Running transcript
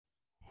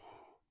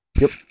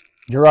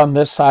You're on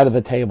this side of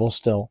the table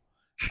still.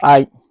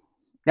 I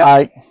Yep.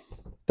 I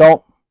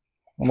don't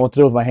know what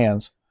to do with my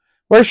hands.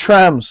 Where's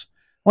Shrems?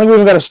 I don't think we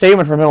even got a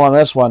statement from him on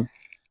this one.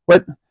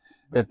 But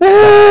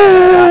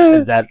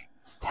Is that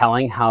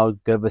telling how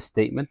good of a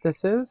statement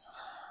this is?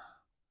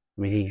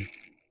 I mean,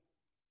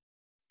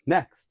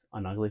 next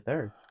on Ugly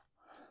Thirds.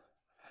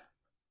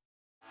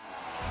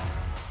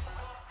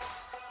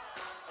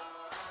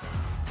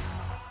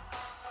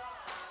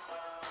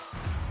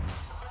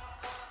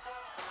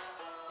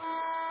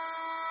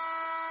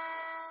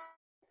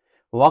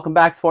 Welcome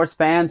back, sports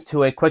fans,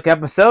 to a quick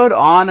episode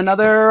on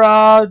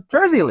another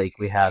Jersey leak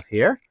we have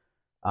here.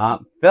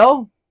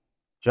 Phil,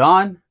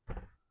 John,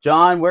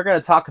 we're going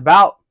to talk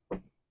about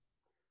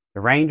the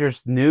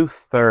Rangers' new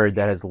third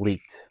that has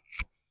leaked.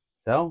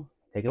 So,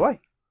 take it away.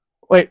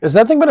 wait, has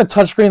that thing been a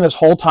touchscreen this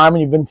whole time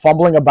and you've been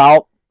fumbling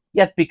about?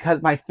 Yes,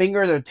 because my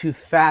fingers are too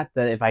fat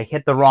that if I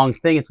hit the wrong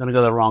thing, it's going to go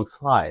to the wrong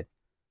slide.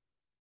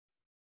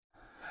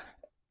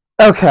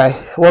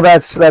 Okay, well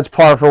that's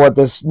par for what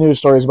this news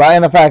story is about,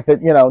 and the fact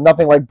that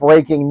nothing like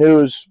breaking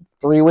news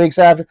 3 weeks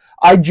after.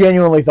 I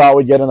genuinely thought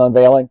we'd get an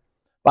unveiling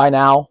by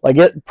now, like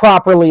it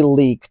properly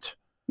leaked.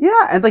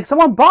 Yeah, and like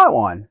someone bought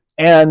one,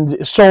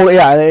 and so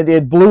yeah,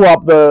 it blew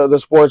up the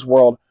sports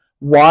world.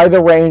 Why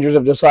the Rangers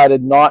have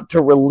decided not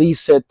to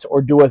release it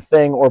or do a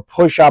thing or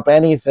push up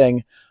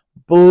anything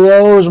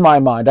blows my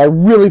mind. I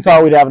really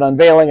thought we'd have an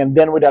unveiling and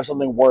then we'd have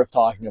something worth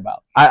talking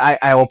about.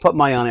 I will put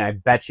money on it. I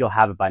bet you'll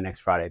have it by next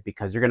Friday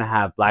because you're going to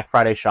have Black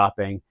Friday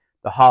shopping,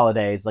 the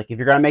holidays. Like if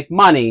you're going to make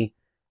money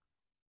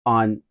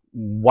on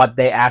what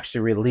they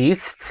actually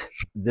released,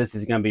 this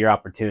is going to be your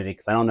opportunity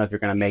because I don't know if you're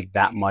going to make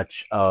that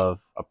much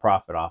of a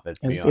profit off it.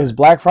 Is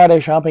Black Friday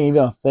shopping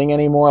even a thing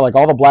anymore? Like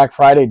all the Black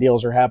Friday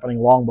deals are happening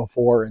long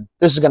before, and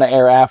this is going to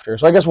air after.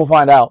 So I guess we'll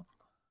find out.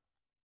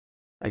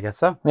 I guess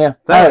so. Yeah.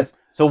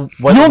 So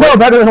you'll know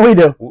better than we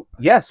do.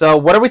 Yeah. So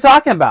what are we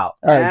talking about?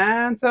 All right.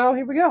 And so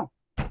here we go.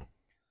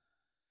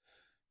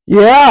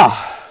 Yeah.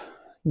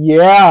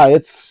 Yeah.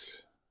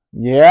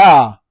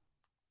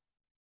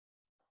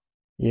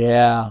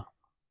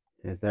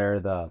 Is there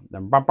the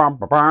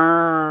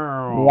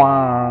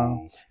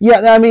wow?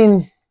 Yeah. I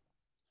mean,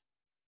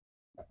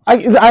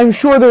 I'm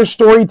sure there's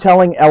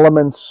storytelling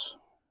elements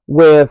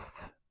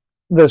with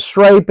the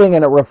striping,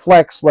 and it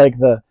reflects like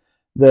the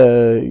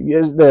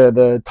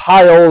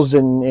tiles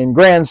in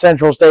Grand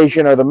Central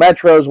Station or the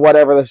metros,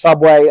 whatever, the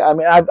subway. I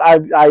mean,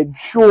 I'm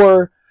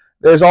sure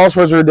there's all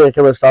sorts of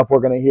ridiculous stuff we're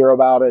going to hear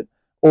about it,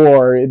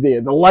 or the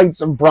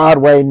lights of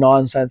Broadway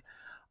nonsense.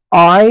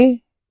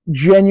 I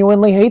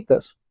genuinely hate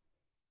this.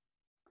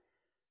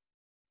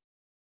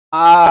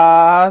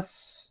 Yeah.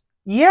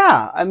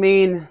 I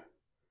mean,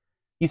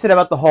 you said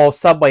about the whole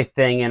subway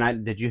thing,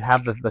 and did you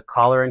have the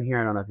collar in here?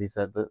 I don't know if you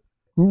said that.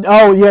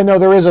 Oh yeah, no,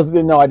 there is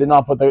no. I did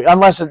not put the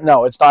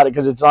it's not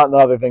because it's not in the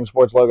other thing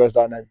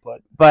sportslogos.net.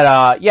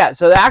 But yeah,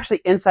 so they're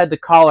actually inside the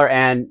collar,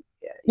 and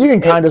you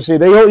can kind of see.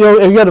 If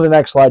you go to the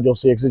next slide, you'll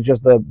see because it's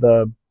just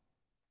the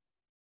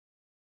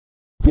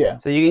yeah.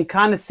 So you can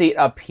kind of see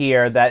up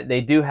here that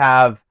they do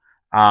have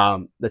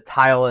the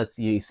tile that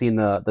you see in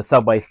the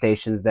subway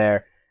stations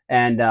there,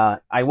 and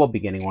I will be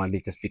getting one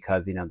just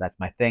because that's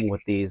my thing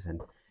with these, and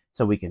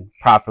so we can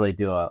properly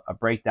do a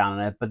breakdown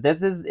on it. But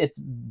it's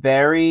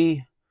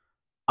very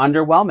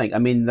underwhelming. I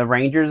mean, the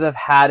Rangers have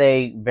had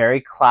a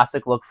very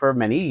classic look for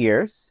many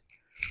years.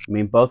 I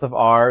mean, both of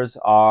ours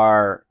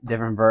are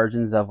different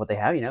versions of what they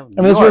have.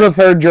 And this was a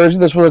third jersey.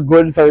 This was a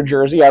good third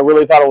jersey. I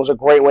really thought it was a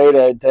great way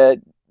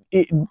to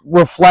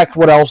reflect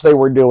what else they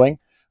were doing.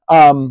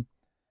 Those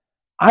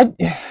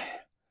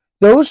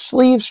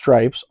sleeve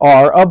stripes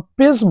are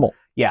abysmal.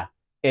 Yeah,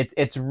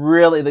 it's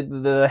really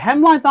the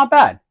hemline's not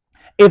bad.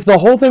 If the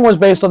whole thing was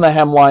based on the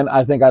hemline,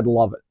 I think I'd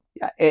love it.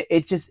 Yeah,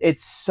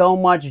 it's so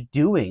much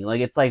doing. Like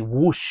it's like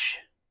whoosh.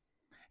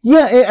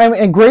 Yeah,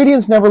 and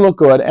gradients never look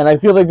good, and I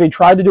feel like they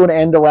tried to do an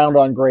end around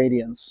on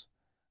gradients.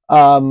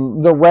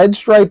 The red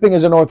striping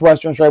is a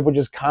Northwestern stripe, which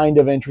is kind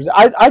of interesting.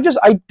 I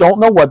don't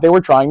know what they were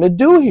trying to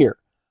do here.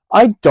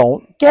 I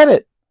don't get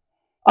it.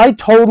 I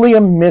totally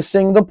am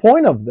missing the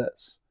point of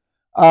this.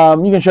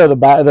 You can show the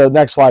back. The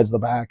next slide's the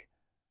back.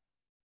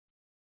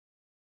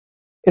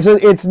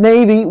 It's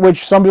navy,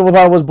 which some people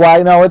thought was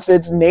black. No,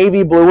 it's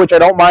navy blue, which I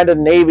don't mind a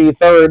navy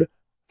third.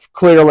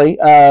 Clearly,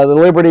 the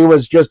Liberty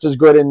was just as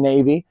good in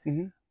navy.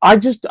 Mm-hmm. I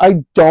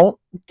don't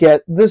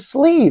get the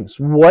sleeves.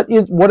 What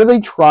are they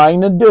trying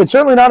to do? It's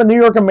certainly not a New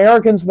York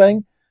Americans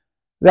thing.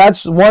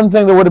 That's one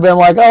thing that would have been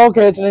like, oh,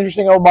 okay, it's an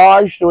interesting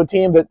homage to a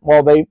team that,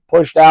 well, they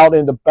pushed out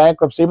into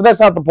bankruptcy, but that's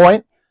not the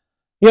point.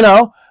 I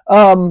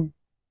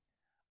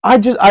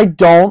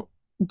don't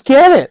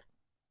get it.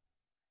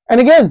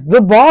 And again,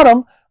 the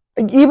bottom,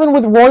 even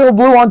with royal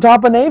blue on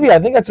top of navy, I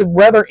think that's a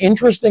rather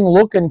interesting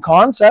look and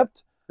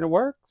concept. It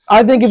works.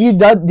 I think if you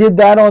did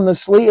that on the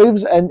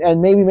sleeves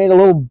and maybe made it a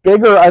little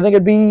bigger, I think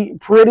it'd be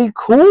pretty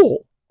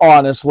cool,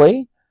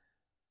 honestly.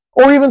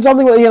 Or even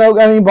something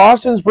that,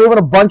 Boston's proven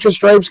a bunch of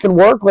stripes can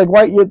work. Like,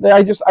 why?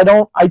 I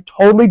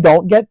totally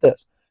don't get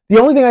this. The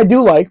only thing I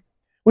do like,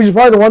 which is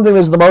probably the one thing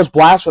that's the most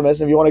blasphemous,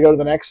 if you want to go to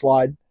the next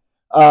slide,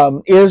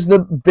 is the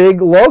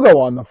big logo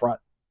on the front.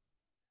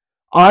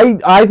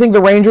 I think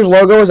the Rangers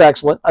logo is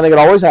excellent. I think it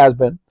always has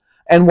been.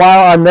 And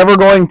while I'm never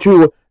going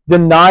to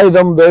deny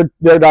them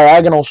their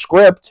diagonal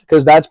script,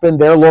 because that's been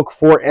their look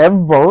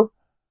forever,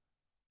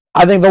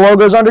 I think the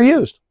logo is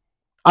underused.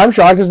 I'm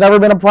shocked it's never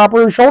been a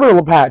proper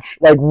shoulder patch,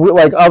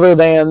 like other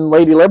than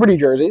Lady Liberty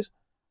jerseys.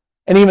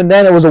 And even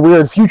then, it was a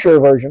weird future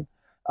version.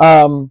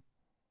 I mean,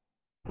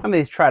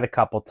 they've tried a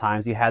couple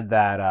times. You had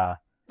that...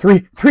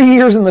 3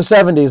 years in the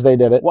 70s they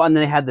did it. Well, and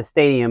then they had the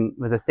stadium.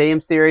 Was a stadium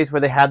series where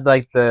they had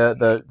like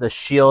the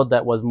shield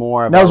that was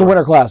more. That was a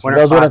Winter Classic.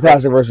 That was Winter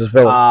Classic versus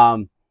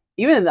Philly.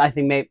 Even I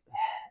think maybe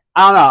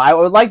I don't know. I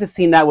would like to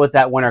see that with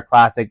that Winter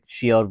Classic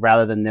shield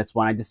rather than this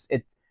one.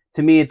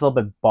 To me it's a little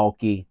bit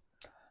bulky,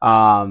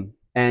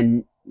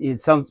 and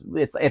it's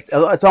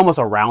almost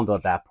a roundel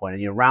at that point.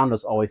 And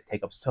roundels always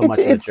take up so much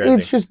of the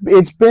jersey.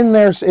 It's been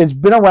there. It's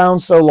been around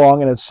so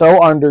long, and it's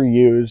so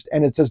underused,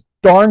 and it's a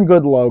darn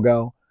good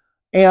logo.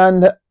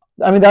 And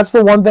I mean, that's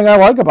the one thing I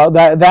like about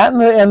that. That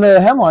and the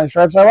hemline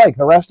stripes I like.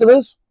 The rest of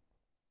this,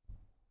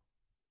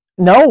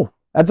 no.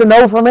 That's a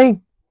no for me.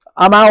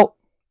 I'm out.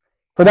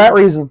 For that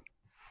reason,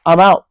 I'm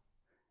out.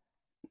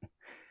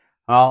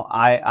 Well,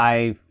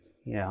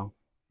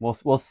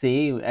 we'll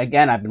see.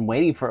 Again, I've been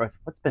waiting for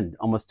what's been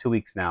almost 2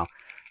 weeks now.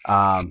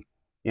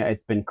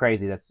 It's been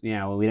crazy. That's we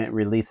didn't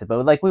release it,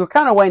 but we were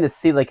kind of waiting to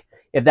see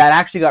if that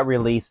actually got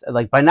released.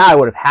 By now, I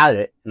would have had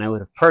it and I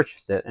would have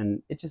purchased it,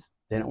 and it just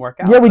didn't work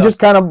out. Yeah,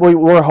 we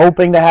were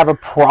hoping to have a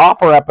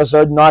proper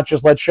episode, not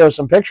just let's show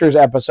some pictures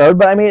episode.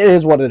 But I mean, it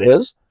is what it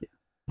is,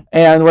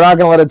 and we're not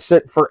going to let it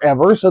sit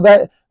forever. So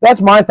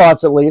that's my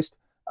thoughts, at least.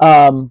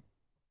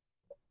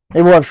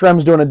 Maybe we'll have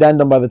Shrems do an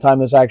addendum by the time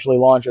this actually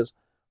launches.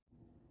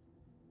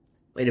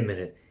 Wait a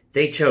minute.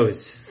 They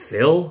chose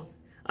Phil?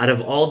 Out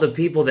of all the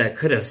people that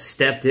could have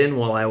stepped in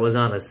while I was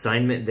on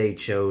assignment, they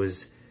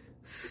chose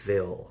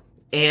Phil.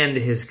 And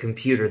his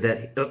computer.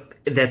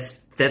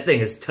 That thing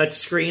is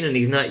touchscreen and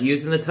he's not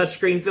using the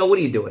touchscreen. Phil, what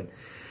are you doing?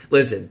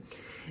 Listen,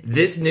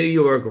 this New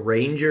York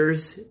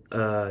Rangers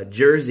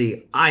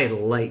jersey, I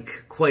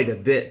like quite a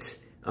bit.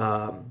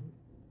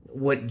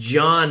 What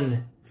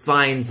John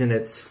finds in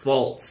its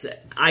faults,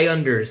 I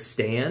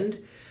understand,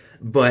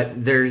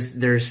 but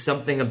there's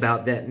something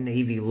about that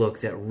navy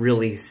look that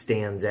really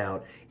stands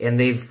out, and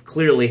they've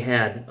clearly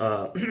had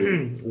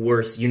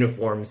worse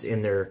uniforms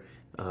in their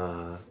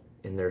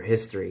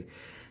history.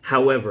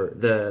 However,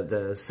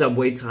 the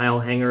subway tile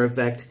hanger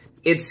effect,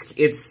 it's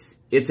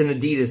an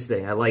Adidas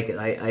thing. I like it.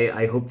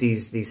 I hope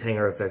these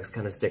hanger effects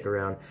kind of stick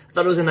around. I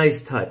thought it was a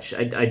nice touch.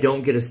 I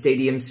don't get a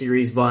Stadium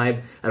Series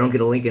vibe. I don't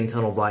get a Lincoln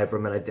Tunnel vibe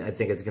from it. I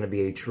think it's going to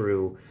be a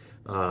true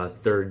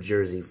third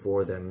jersey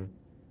for them.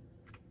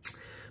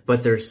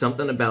 But there's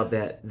something about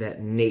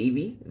that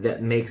navy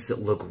that makes it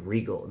look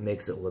regal. It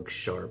makes it look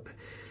sharp.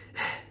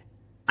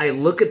 I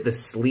look at the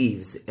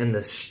sleeves and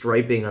the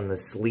striping on the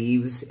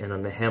sleeves and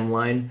on the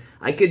hemline.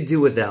 I could do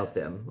without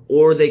them,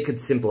 or they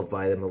could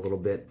simplify them a little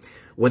bit.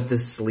 What the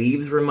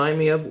sleeves remind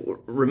me of,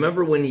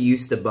 remember when you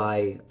used to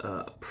buy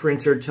a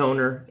printer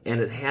toner and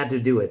it had to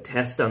do a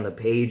test on the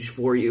page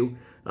for you?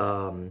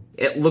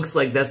 It looks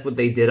like that's what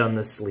they did on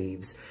the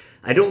sleeves.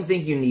 I don't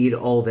think you need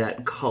all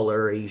that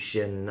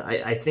coloration.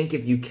 I think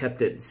if you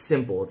kept it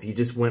simple, if you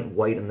just went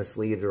white on the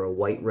sleeves or a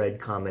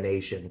white-red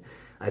combination,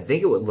 I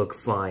think it would look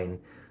fine.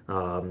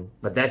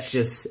 But that's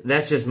just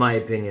my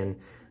opinion.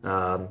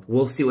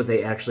 We'll see what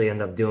they actually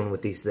end up doing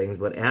with these things.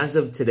 But as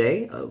of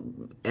today,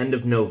 end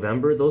of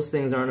November, those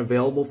things aren't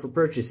available for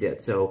purchase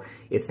yet. So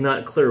it's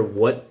not clear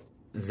what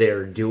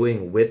they're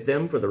doing with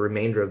them for the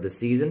remainder of the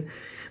season.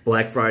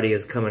 Black Friday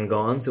is come and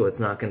gone, so it's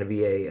not going to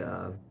be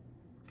a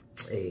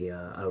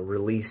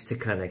release to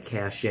kind of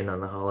cash in on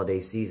the holiday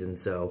season.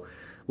 So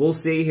we'll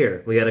see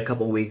here. We got a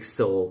couple weeks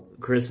till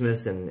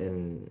Christmas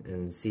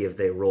and see if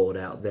they roll it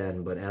out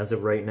then. But as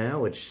of right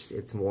now,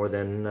 it's more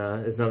than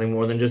it's nothing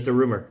more than just a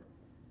rumor.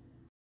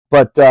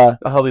 But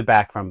he'll be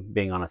back from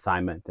being on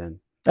assignment, and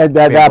at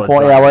that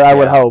point, yeah, I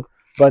would hope.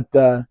 But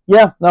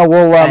yeah, no,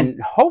 we'll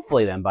and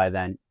hopefully then by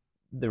then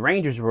the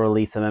Rangers will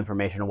release some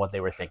information on what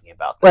they were thinking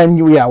about this. And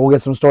yeah, we'll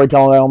get some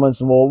storytelling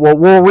elements, and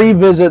we'll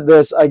revisit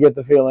this. I get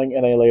the feeling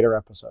in a later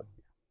episode.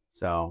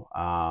 So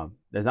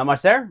there's not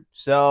much there.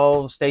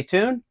 So stay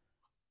tuned.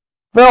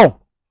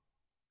 Phil,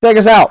 take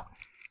us out.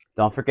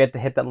 Don't forget to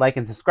hit that like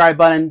and subscribe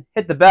button.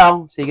 Hit the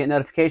bell so you get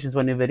notifications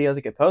when new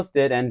videos get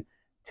posted, and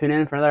tune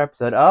in for another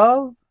episode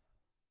of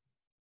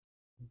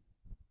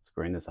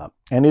screwing this up.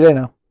 Any day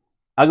now.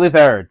 Ugly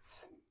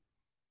Ferrets.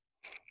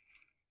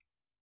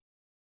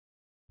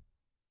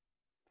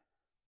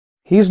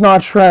 He's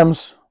not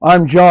Shrems.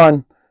 I'm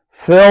John.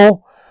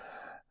 Phil,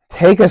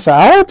 take us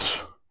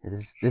out.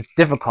 It's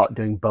difficult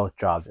doing both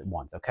jobs at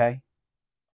once, okay?